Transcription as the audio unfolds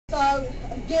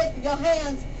get your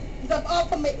hands up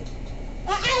off of me.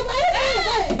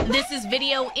 This is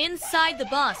video inside the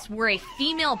bus where a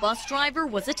female bus driver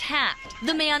was attacked.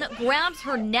 The man grabs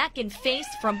her neck and face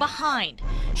from behind.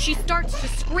 She starts to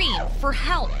scream for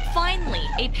help. Finally,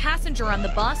 a passenger on the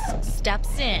bus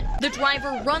steps in. The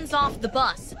driver runs off the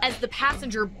bus as the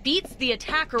passenger beats the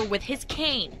attacker with his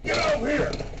cane, get over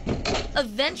here,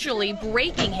 eventually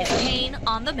breaking his cane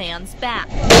on the man's back.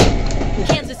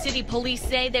 Kansas City police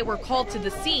say they were called to the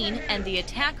scene and the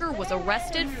attacker was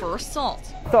arrested for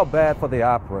assault. Felt bad for the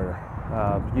operator.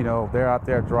 You know, they're out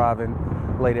there driving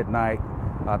late at night.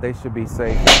 They should be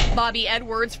safe. Bobby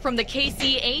Edwards from the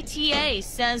KCATA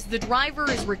says the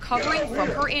driver is recovering from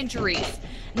her injuries.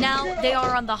 Now they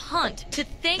are on the hunt to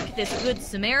thank this Good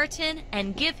Samaritan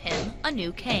and give him a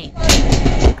new cane.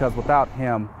 Because without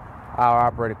him, our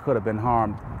operator could have been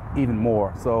harmed even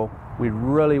more. So we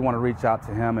really want to reach out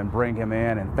to him and bring him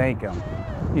in and thank him,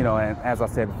 you know, and as I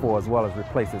said before, as well as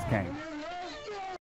replace his cane.